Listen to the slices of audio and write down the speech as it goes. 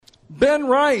Ben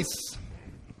Rice.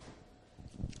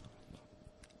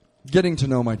 Getting to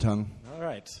know my tongue. All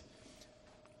right.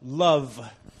 Love,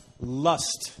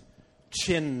 lust,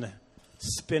 chin,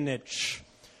 spinach,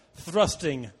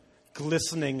 thrusting,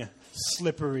 glistening,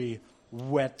 slippery,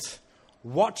 wet.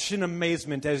 Watch in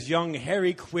amazement as young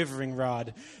Harry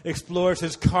Quiveringrod explores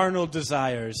his carnal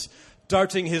desires,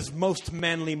 darting his most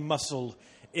manly muscle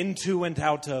into and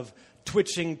out of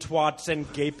twitching twats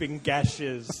and gaping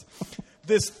gashes.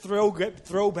 This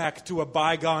throwback to a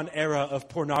bygone era of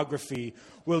pornography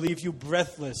will leave you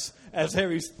breathless as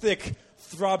Harry's thick,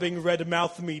 throbbing red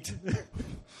mouth meat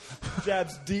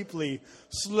jabs deeply,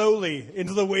 slowly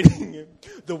into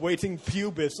the waiting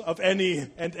pubis of any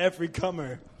and every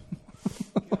comer.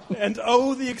 And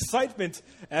oh, the excitement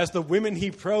as the women he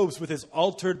probes with his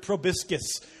altered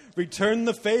proboscis return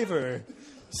the favor,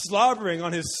 slobbering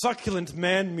on his succulent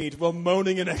man-meat while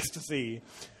moaning in ecstasy.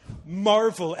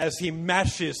 Marvel as he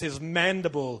mashes his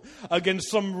mandible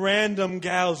against some random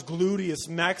gal's gluteus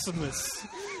maximus,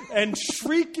 and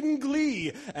shriek in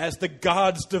glee as the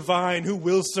gods divine who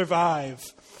will survive.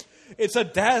 It's a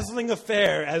dazzling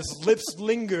affair as lips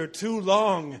linger too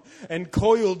long and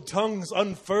coiled tongues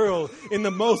unfurl in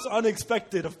the most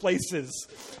unexpected of places.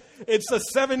 It's a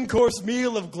 7-course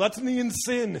meal of gluttony and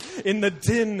sin in the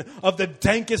din of the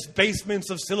dankest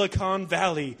basements of Silicon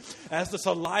Valley as the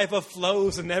saliva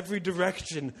flows in every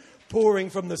direction, pouring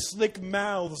from the slick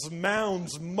mouths,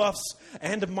 mounds, muffs,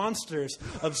 and monsters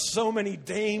of so many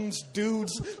dames,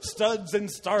 dudes, studs, and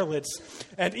starlets,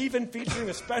 and even featuring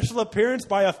a special appearance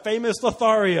by a famous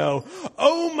Lothario.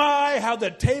 Oh my, how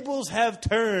the tables have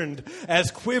turned as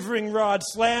Quiveringrod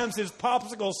slams his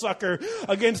popsicle sucker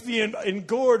against the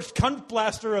engorged cunt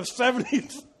blaster of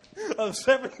 70s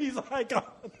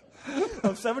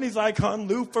icon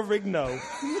Lou Ferrigno.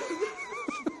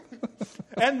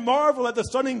 And marvel at the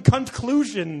stunning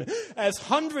conclusion as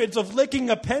hundreds of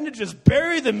licking appendages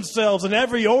bury themselves in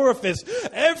every orifice,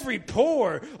 every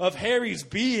pore of Harry's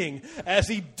being as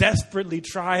he desperately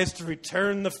tries to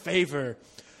return the favor.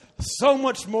 So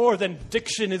much more than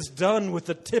diction is done with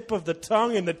the tip of the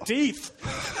tongue and the teeth.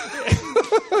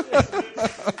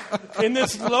 In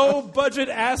this low-budget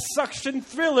ass suction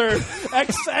thriller,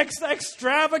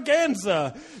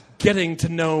 extravaganza, Getting to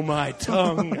Know My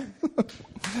Tongue.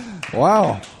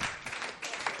 Wow.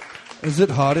 Is it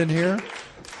hot in here?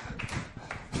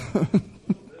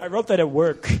 I wrote that at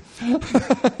work.